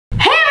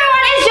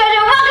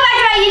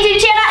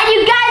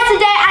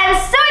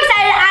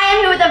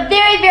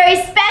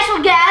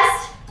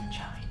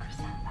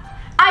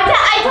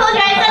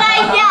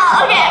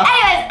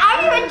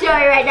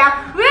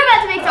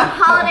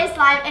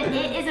and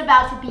it is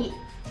about to be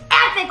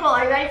epical.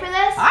 Are you ready for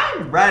this?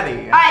 I'm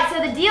ready. All right, so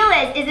the deal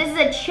is this is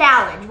a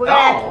challenge. We're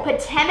gonna put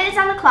 10 minutes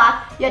on the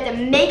clock. You have to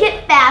make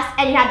it fast,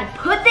 and you have to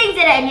put things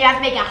in it, and you have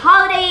to make it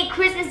holiday,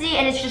 Christmassy,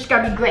 and it's just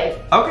gonna be great.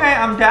 Okay,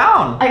 I'm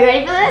down. Are you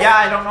ready for this? Yeah,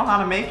 I don't know how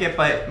to make it,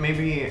 but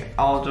maybe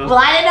I'll just... Well,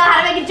 I didn't know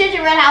how to make a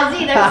gingerbread house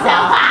either, so...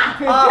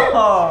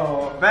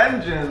 Oh,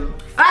 vengeance.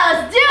 All right,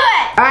 let's do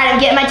it. All right, I'm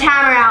getting my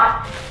timer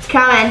out. It's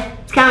coming.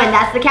 It's coming.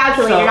 That's the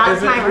calculator, not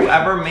the timer. So is it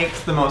whoever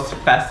makes the most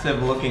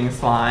festive looking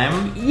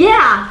slime?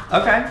 Yeah.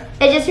 Okay.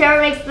 It's just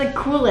whoever makes the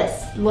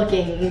coolest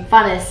looking,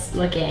 funnest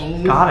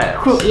looking. Got it.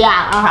 Cool.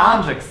 Yeah.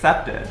 Challenge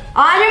accepted.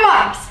 On your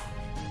marks.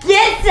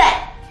 Get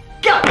set.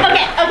 Go.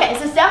 Okay.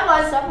 So step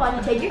one,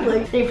 you take your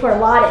glue, then you pour a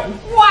lot in.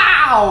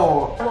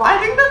 Wow. I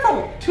think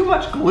that's too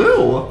much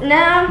glue.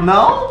 No.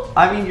 No?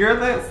 I mean, you're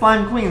the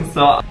slime queen,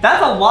 so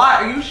that's a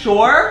lot. Are you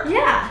sure?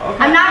 Yeah.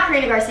 Okay. I'm not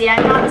Karina Garcia.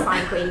 I'm not the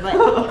slime queen, but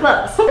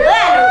close.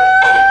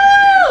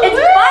 It's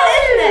fun,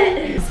 isn't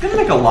it? It's gonna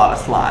make a lot of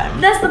slime.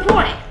 That's the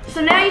point.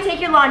 So now you take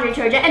your laundry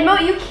detergent, and Mo,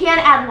 you can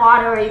add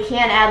water or you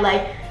can add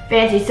like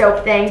fancy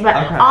soap things, but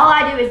all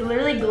I do is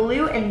literally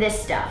glue and this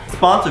stuff.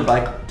 Sponsored by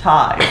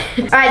Tide.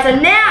 Alright, so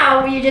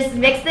now you just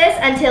mix this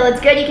until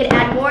it's good. You can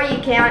add more, you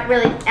can't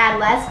really add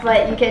less,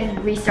 but you can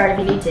restart if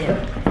you need to.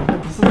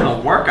 This is a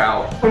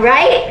workout.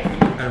 Right?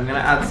 I'm gonna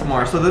add some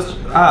more. So this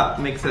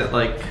makes it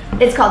like...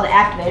 It's called the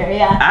activator,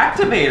 yeah.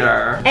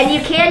 Activator. And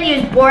you can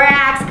use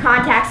borax,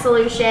 contact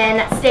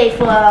solution, Stay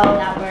Flow,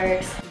 that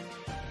works.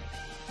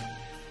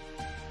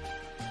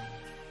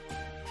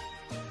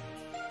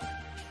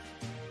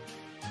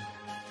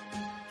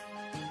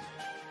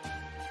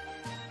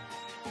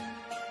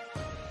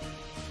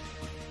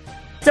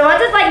 So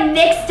once it's like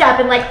mixed up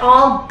and like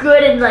all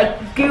good and like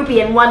goopy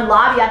in one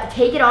lob, you have to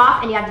take it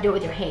off and you have to do it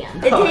with your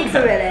hand. It takes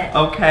a minute.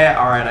 Okay,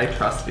 all right, I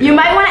trust you. You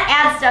might want to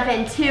add stuff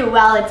in too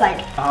while it's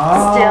like still.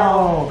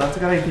 Oh, that's a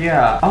good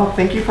idea. Oh,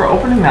 thank you for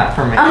opening that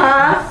for me.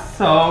 I'm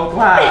so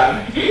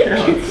glad. Here,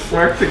 let's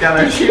work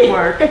together,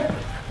 teamwork.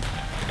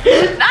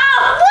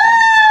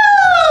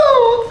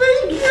 Oh,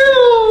 thank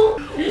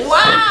you.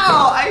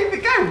 Wow, I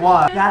think I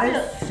won. That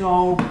is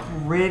so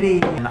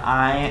pretty. And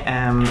I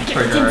am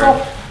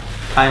triggered.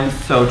 I'm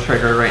so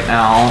triggered right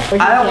now.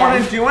 I don't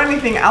want to do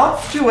anything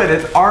else to it.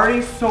 It's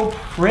already so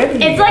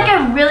pretty. It's like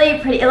a really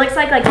pretty, it looks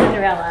like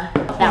Cinderella.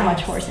 That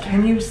much horse.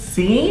 Can you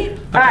see?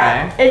 Okay.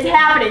 Alright, it's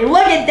happening.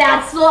 Look at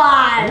that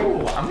slime.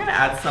 Ooh, I'm gonna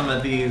add some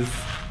of these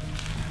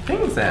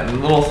things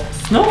in, little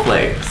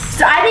snowflakes.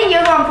 So I think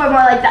you're going for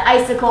more like the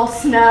icicle,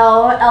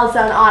 snow, Elsa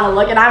and Anna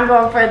look, and I'm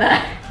going for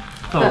the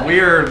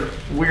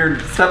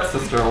weird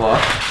stepsister look.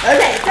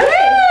 Okay,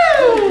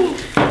 woo!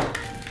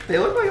 They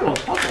look like little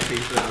puzzle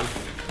pieces.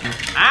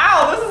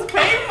 Ow, this is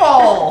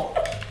painful!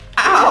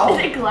 Ow! Is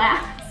it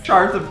glass?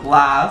 Shards of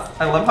glass.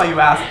 I love how you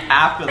asked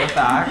after the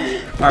fact.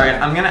 Alright,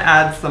 I'm gonna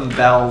add some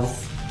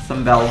bells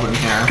in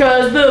here.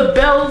 Cause the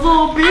bells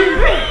will be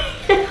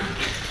ringing.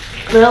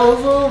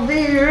 Bells will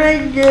be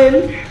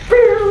ringing.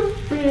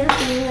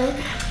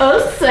 A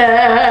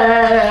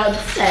sad,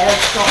 sad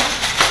song.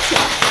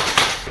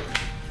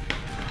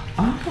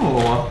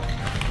 Oh,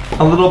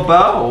 a little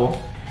bow.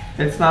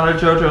 It's not a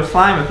JoJo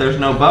slime if there's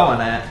no bow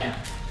in it.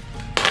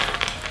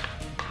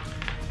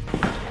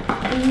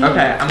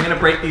 Okay, I'm gonna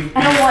break these.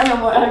 I don't want no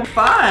more.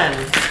 Fun.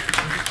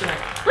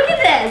 Look at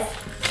this.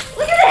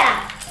 Look at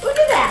that. Look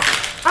at that.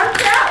 I'm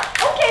proud.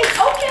 Okay.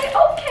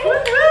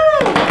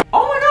 Woohoo!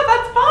 Oh my god,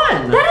 that's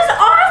fun. That is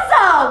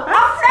awesome.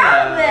 I'm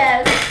proud of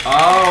this.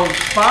 Oh,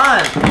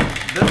 fun.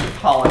 This is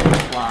holiday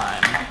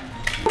slime.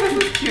 This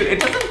is cute. It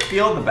doesn't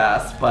feel the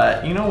best,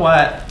 but you know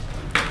what?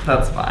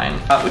 That's fine.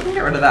 We can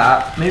get rid of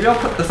that. Maybe I'll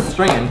put the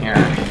string in here.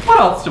 What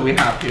else do we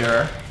have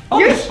here? Oh,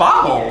 these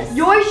bottles.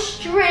 Your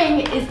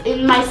string is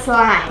in my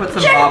slime. Put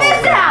some Check bottles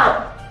this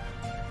out.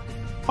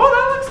 Oh,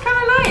 that looks kind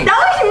of nice. That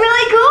looks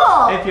really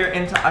cool. If you're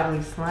into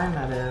ugly slime,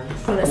 that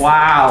is.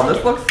 Wow,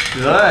 this looks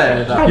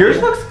good. Yours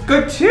looks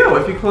good too.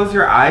 If you close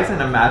your eyes and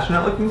imagine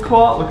it looking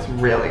cool, it looks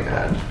really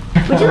good.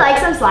 Would you like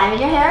some slime in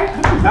your hair?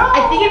 No.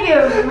 I think it'd be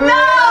a really No,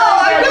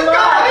 I just look.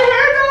 got my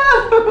hair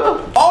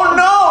done. Oh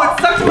no,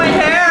 it's stuck to my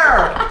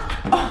hair.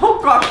 Oh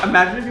gosh,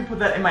 imagine if you put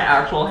that in my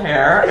actual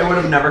hair, it would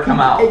have never come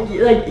out.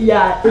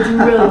 Yeah, it's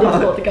really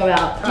difficult to come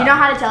out. Do you know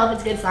how to tell if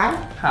it's good slime?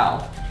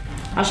 How?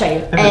 I'll show you.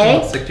 If it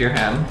doesn't stick to your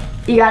hand.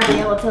 You gotta be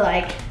able to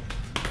like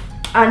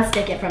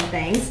unstick it from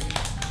things.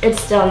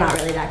 It's still not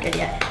really that good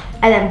yet.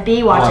 And then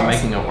B, watch I'm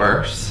this. making it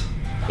worse.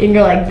 You can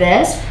go like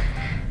this.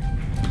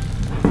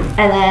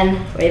 And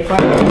then, wait for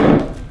it.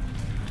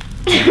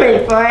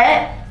 Wait for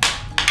it.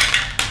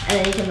 And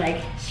then you can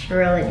like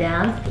swirl it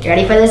down. You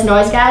ready for this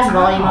noise, guys?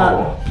 Volume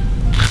up.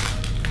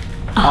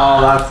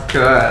 Oh, that's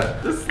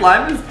good. This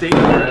slime is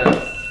dangerous.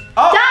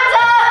 Oh. Time's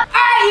up!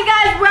 Alright, you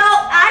guys,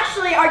 well,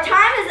 actually, our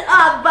time is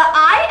up, but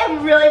I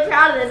am really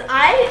proud of this.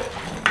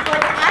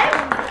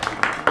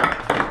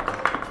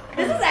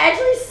 This is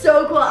actually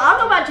so cool. I don't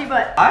know about you,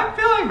 but I'm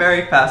feeling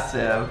very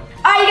festive.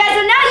 Alright, Alright, you guys,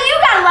 so now you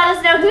gotta let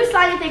us know whose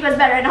slime you think was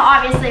better, and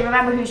obviously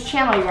remember whose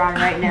channel you're on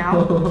right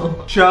now.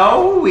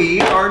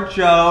 Joey or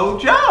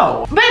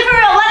Jojo? But for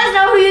real, let us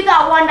know who you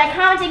thought won by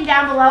commenting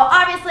down below.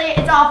 Obviously,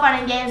 it's all fun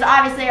and games.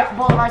 Obviously,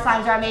 both of our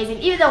slimes are amazing,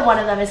 even though one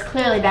of them is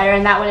clearly better,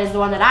 and that one is the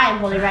one that I am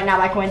holding right now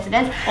by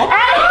coincidence. Oh my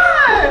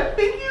God!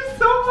 Thank you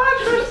so much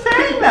for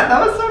saying that.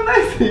 That was so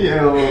nice of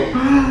you.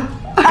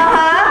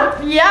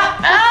 Yep.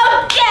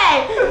 Okay.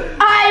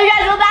 Alright, you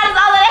guys, well, that is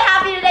all that I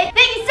have for you today.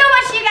 Thank you so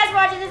much to you guys for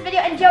watching this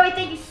video, and Joey,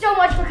 thank you so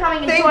much for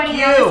coming and joining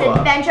me on this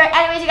adventure.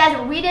 Anyways, you guys,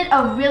 we did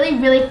a really,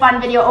 really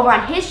fun video over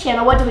on his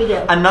channel. What did we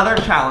do? Another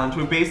challenge.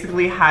 We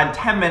basically had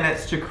 10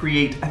 minutes to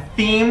create a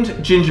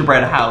themed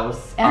gingerbread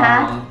house.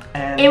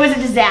 And it was a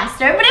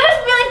disaster, but it was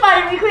really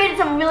fun, and we created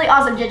some really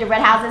awesome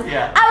gingerbread houses.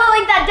 Yeah. I will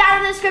link that down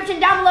in the description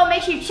down below.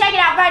 Make sure you check it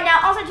out right now.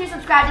 Also, to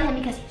subscribe to him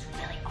because he's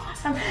really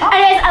awesome.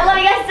 Anyways, I love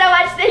you guys so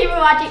much. Thank you for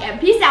watching, and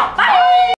peace out. Bye.